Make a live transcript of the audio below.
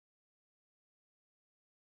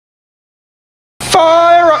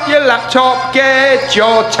laptop, get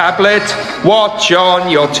your tablet, watch on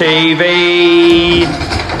your TV.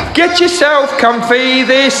 Get yourself comfy,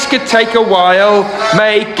 this could take a while,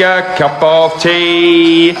 make a cup of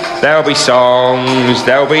tea. There'll be songs,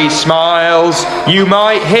 there'll be smiles, you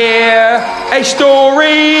might hear a story.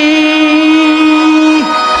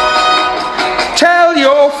 Tell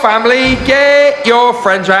your family, get your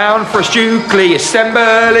friends round for a Stukeley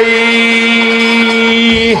assembly.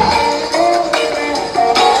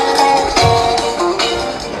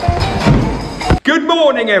 Good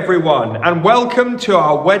morning everyone, and welcome to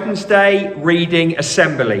our Wednesday reading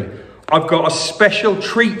assembly. I've got a special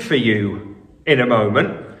treat for you in a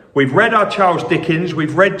moment. We've read our Charles Dickens,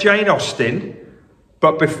 we've read Jane Austen,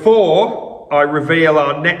 but before I reveal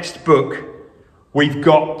our next book, we've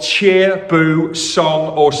got Cheer, Boo,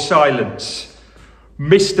 Song or Silence.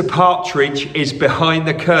 Mr. Partridge is behind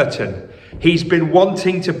the curtain. He's been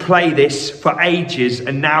wanting to play this for ages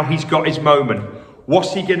and now he's got his moment.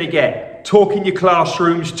 What's he going to get? Talk in your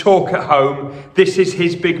classrooms, talk at home. This is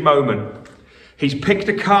his big moment. He's picked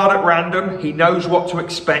a card at random. He knows what to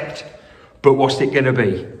expect. But what's it going to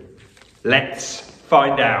be? Let's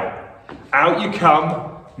find out. Out you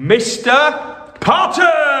come, Mr.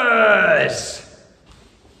 Potters!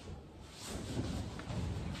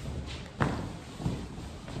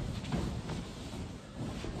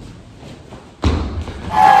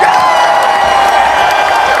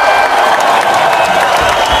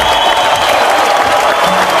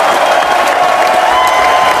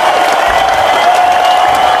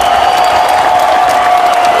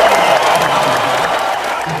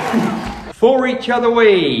 For each other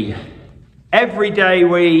we, every day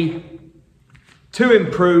we, to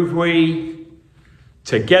improve we,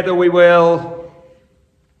 together we will.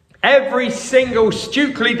 Every single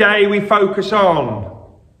Stukeley day we focus on.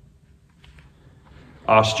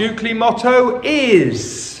 Our Stukeley motto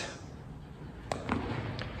is,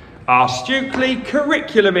 our Stukeley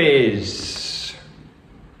curriculum is,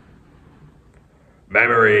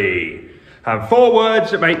 memory, and 4 words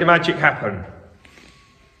that make the magic happen.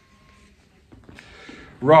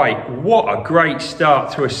 Right, what a great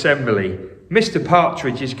start to assembly. Mr.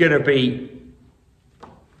 Partridge is going to be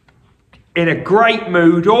in a great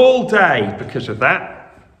mood all day because of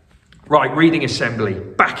that. Right, reading assembly,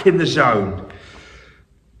 back in the zone.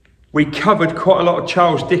 We covered quite a lot of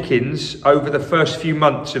Charles Dickens over the first few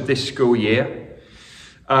months of this school year.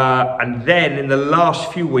 And then in the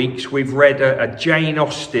last few weeks, we've read a Jane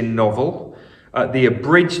Austen novel, the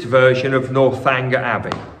abridged version of Northanger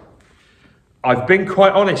Abbey. I've been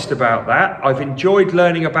quite honest about that. I've enjoyed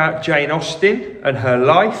learning about Jane Austen and her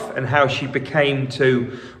life and how she became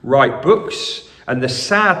to write books and the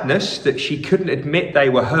sadness that she couldn't admit they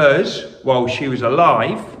were hers while she was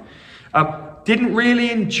alive. Didn't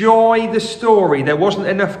really enjoy the story. There wasn't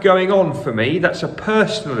enough going on for me. That's a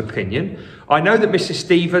personal opinion. I know that Mrs.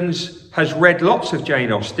 Stevens has read lots of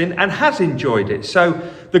Jane Austen and has enjoyed it. So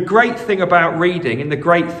the great thing about reading and the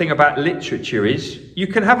great thing about literature is you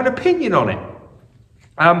can have an opinion on it.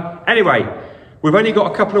 Anyway, we've only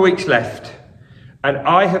got a couple of weeks left and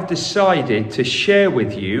I have decided to share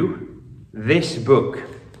with you this book.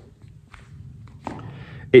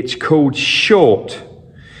 It's called Short,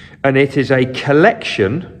 and it is a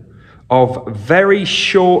collection of very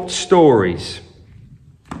short stories.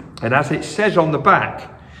 And as it says on the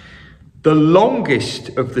back, the longest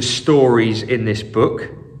of the stories in this book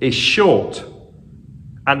is short.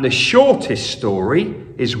 And the shortest story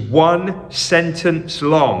is 1 sentence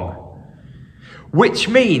long. Which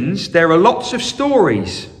means there are lots of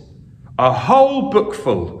stories, a whole book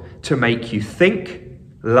full to make you think,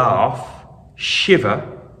 laugh,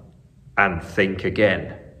 shiver, and think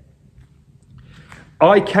again.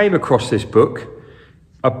 I came across this book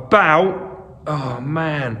about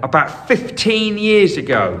 15 years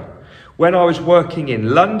ago when I was working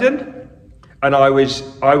in London, and I was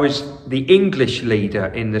the English leader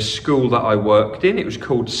in the school that I worked in. It was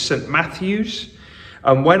called St. Matthew's.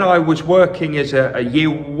 And when I was working as a year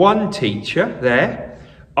 1 teacher there,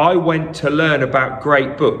 I went to learn about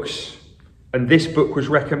great books. And this book was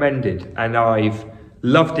recommended, and I've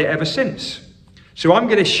loved it ever since. So I'm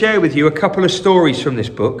going to share with you a couple of stories from this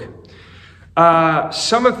book.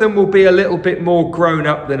 Some of them will be a little bit more grown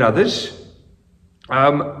up than others,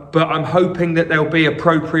 but I'm hoping that they'll be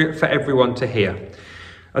appropriate for everyone to hear.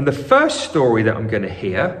 And the first story that I'm going to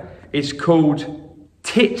hear is called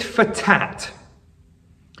Tit for Tat.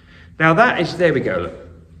 Now that is, there we go, look.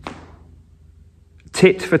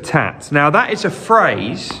 Tit for tat. Now that is a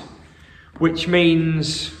phrase which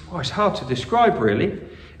means, well, it's hard to describe really.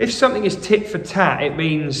 If something is tit for tat, it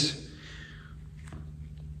means,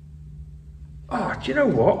 oh, do you know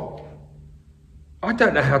what? I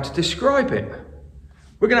don't know how to describe it.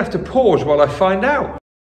 We're going to have to pause while I find out.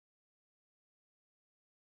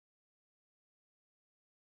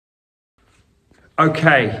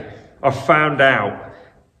 Okay, I've found out.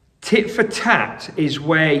 Tit for tat is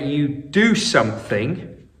where you do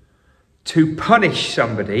something to punish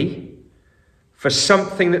somebody for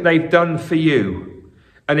something that they've done for you.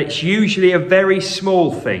 And it's usually a very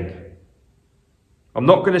small thing. I'm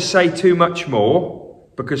not going to say too much more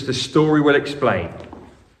because the story will explain.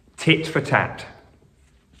 Tit for tat.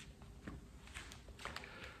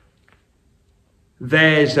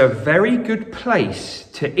 There's a very good place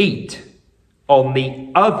to eat on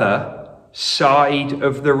the other side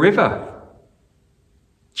of the river,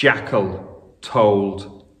 Jackal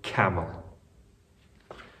told Camel.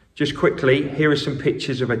 Just quickly, here are some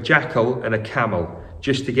pictures of a jackal and a camel,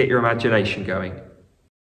 just to get your imagination going.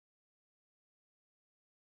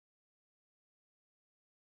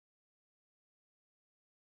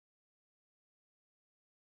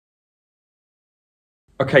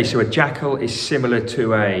 Okay, so a jackal is similar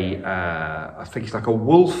to I think it's like a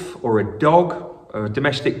wolf or a dog, or a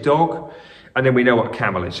domestic dog. And then we know what a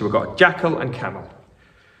camel is. So we've got jackal and camel.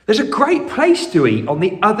 There's a great place to eat on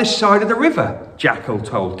the other side of the river, Jackal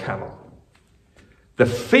told Camel. The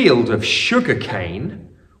field of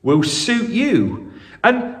sugarcane will suit you.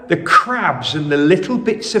 And the crabs and the little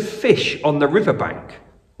bits of fish on the riverbank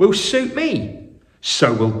will suit me.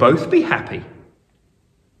 So we'll both be happy.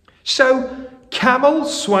 So Camel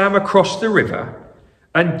swam across the river,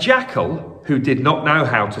 and Jackal, who did not know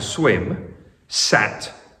how to swim,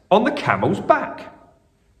 sat on the camel's back.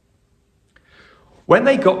 When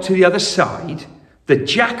they got to the other side, the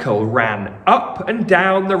jackal ran up and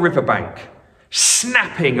down the riverbank,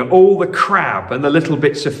 snapping at all the crab and the little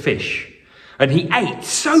bits of fish. And he ate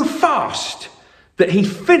so fast that he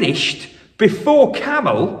finished before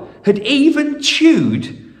Camel had even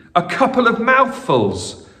chewed a couple of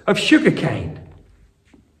mouthfuls of sugarcane.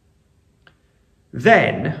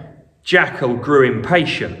 Then Jackal grew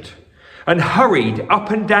impatient and hurried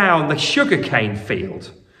up and down the sugarcane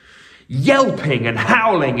field, yelping and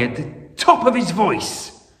howling at the top of his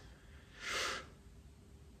voice.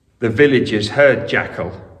 The villagers heard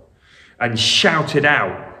Jackal and shouted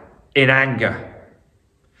out in anger.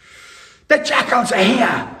 The jackals are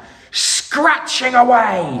here, scratching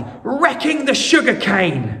away, wrecking the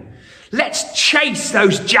sugarcane. Let's chase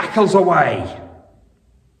those jackals away.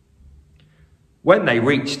 When they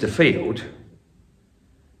reached the field,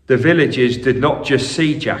 the villagers did not just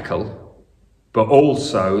see Jackal, but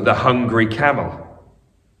also the hungry camel.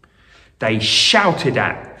 They shouted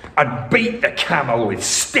at and beat the camel with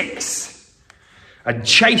sticks and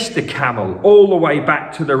chased the camel all the way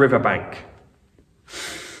back to the riverbank.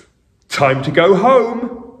 Time to go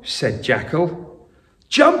home, said Jackal.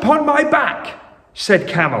 Jump on my back, said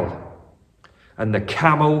Camel. And the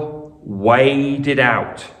camel waded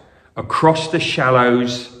out across the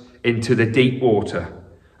shallows into the deep water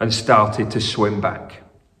and started to swim back.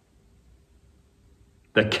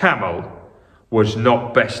 The camel was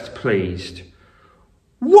not best pleased.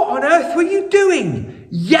 What on earth were you doing,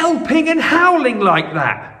 yelping and howling like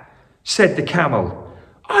that? Said the camel.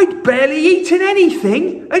 I'd barely eaten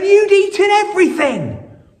anything and you'd eaten everything.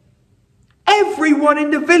 Everyone in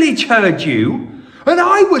the village heard you, and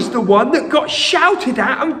I was the one that got shouted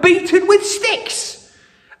at and beaten with sticks.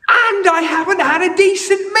 And I haven't had a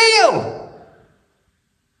decent meal.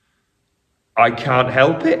 I can't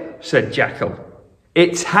help it, said Jackal.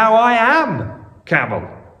 It's how I am, Camel.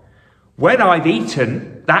 When I've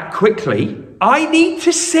eaten that quickly, I need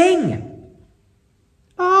to sing.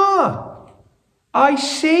 Ah, I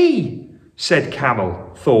see, said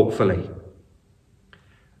Camel thoughtfully.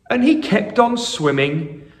 And he kept on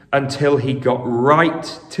swimming until he got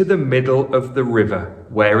right to the middle of the river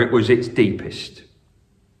where it was its deepest.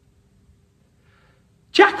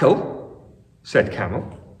 Jackal, said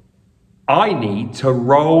Camel, I need to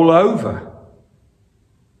roll over.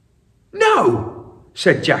 No,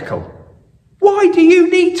 said Jackal. Why do you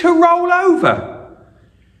need to roll over?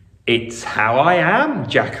 It's how I am,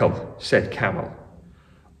 Jackal, said Camel.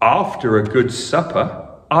 After a good supper,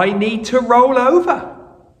 I need to roll over.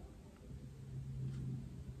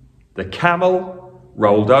 The camel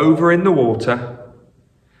rolled over in the water,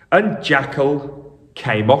 and Jackal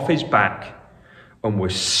came off his back and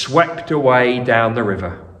was swept away down the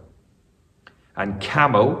river. And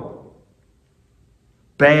Camel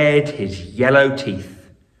bared his yellow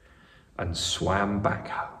teeth and swam back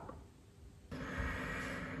home.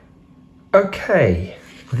 Okay,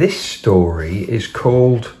 this story is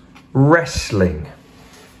called Wrestling.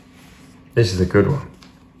 This is a good one.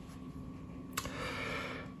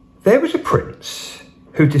 There was a prince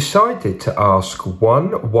who decided to ask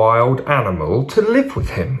one wild animal to live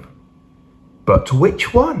with him. But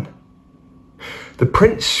which one? The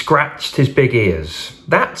prince scratched his big ears.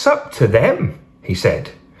 That's up to them, he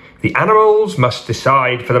said. The animals must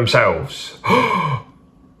decide for themselves.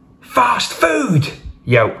 Fast food,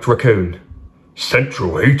 yelped Raccoon.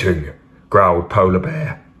 Central heating, growled Polar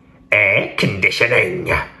Bear. Air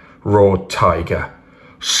conditioning, roared Tiger.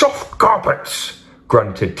 Soft carpets,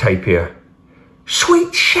 grunted Tapir.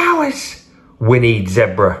 Sweet showers, whinnied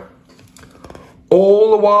Zebra.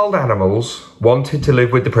 All the wild animals wanted to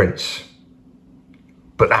live with the prince.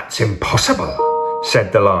 But that's impossible,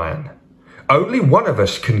 said the lion. Only one of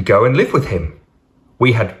us can go and live with him.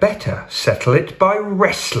 We had better settle it by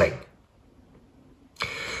wrestling.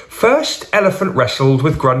 First, Elephant wrestled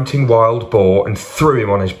with grunting Wild Boar and threw him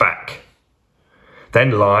on his back.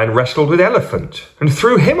 Then Lion wrestled with Elephant and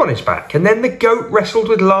threw him on his back. And then the Goat wrestled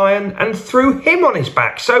with Lion and threw him on his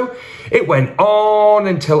back. So it went on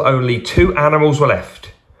until only two animals were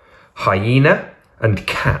left, Hyena and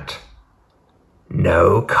Cat.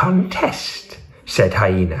 No contest, said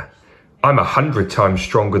Hyena. I'm 100 times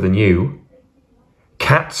stronger than you.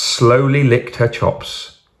 Cat slowly licked her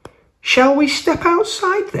chops. Shall we step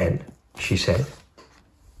outside then? She said.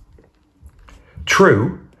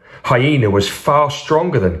 True, Hyena was far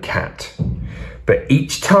stronger than Cat, but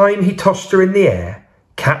each time he tossed her in the air,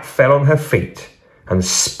 Cat fell on her feet and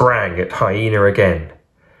sprang at Hyena again.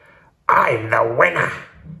 I'm the winner,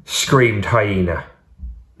 screamed Hyena.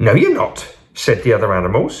 No, you're not, said the other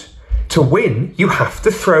animals. To win, you have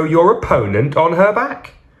to throw your opponent on her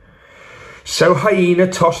back. So Hyena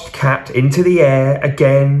tossed Cat into the air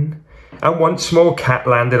again, and once more Cat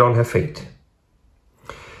landed on her feet.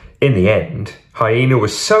 In the end, Hyena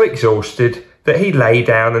was so exhausted that he lay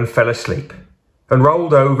down and fell asleep, and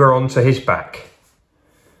rolled over onto his back.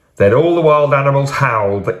 Then all the wild animals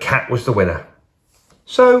howled that Cat was the winner.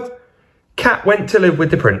 So Cat went to live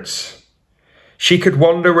with the prince. She could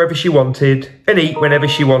wander wherever she wanted and eat whenever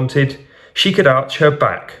she wanted. She could arch her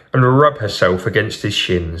back and rub herself against his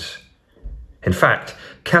shins. In fact,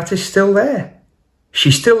 Cat is still there. She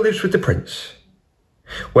still lives with the prince.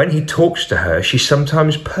 When he talks to her, she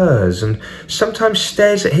sometimes purrs and sometimes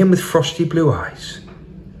stares at him with frosty blue eyes.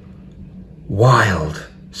 Wild,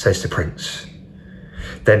 says the prince.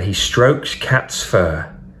 Then he strokes Cat's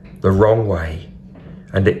fur the wrong way,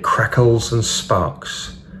 and it crackles and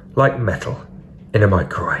sparks like metal in a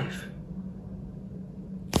microwave.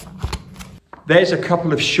 There's a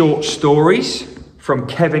couple of short stories from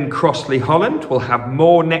Kevin Crossley Holland. We'll have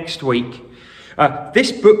more next week.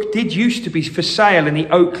 This book did used to be for sale in the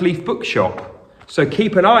Oakleaf bookshop, so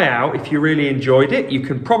keep an eye out if you really enjoyed it. You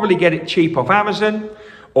can probably get it cheap off Amazon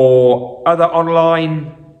or other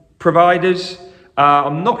online providers.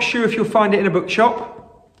 I'm not sure if you'll find it in a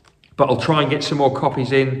bookshop, but I'll try and get some more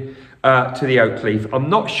copies in to the Oakleaf. I'm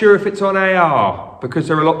not sure if it's on AR because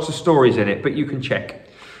there are lots of stories in it, but you can check.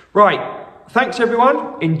 Right, thanks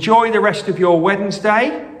everyone. Enjoy the rest of your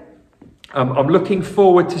Wednesday. I'm looking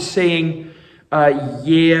forward to seeing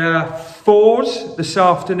year 4s this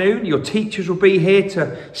afternoon. Your teachers will be here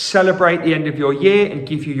to celebrate the end of your year and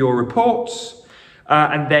give you your reports.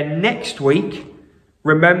 And then next week,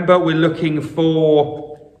 remember, we're looking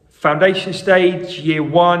for foundation stage, year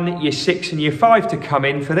 1, year 6 and year 5 to come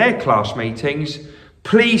in for their class meetings.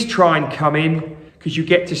 Please try and come in because you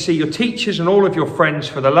get to see your teachers and all of your friends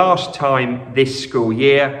for the last time this school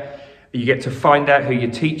year. You get to find out who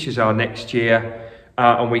your teachers are next year.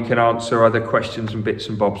 And we can answer other questions and bits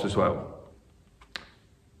and bobs as well.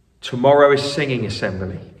 Tomorrow is singing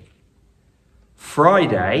assembly.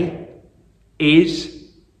 Friday is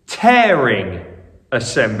tearing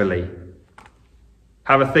assembly.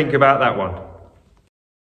 Have a think about that one.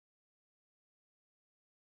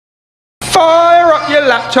 Fire up your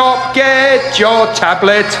laptop, get your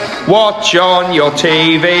tablet, watch on your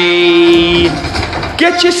TV.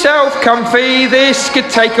 Get yourself comfy, this could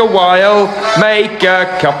take a while. Make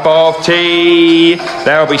a cup of tea.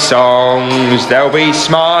 There'll be songs, there'll be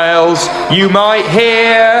smiles. You might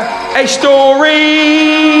hear a story.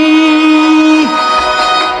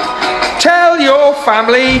 Tell your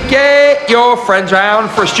family, get your friends round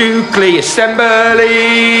for a Stukeley assembly.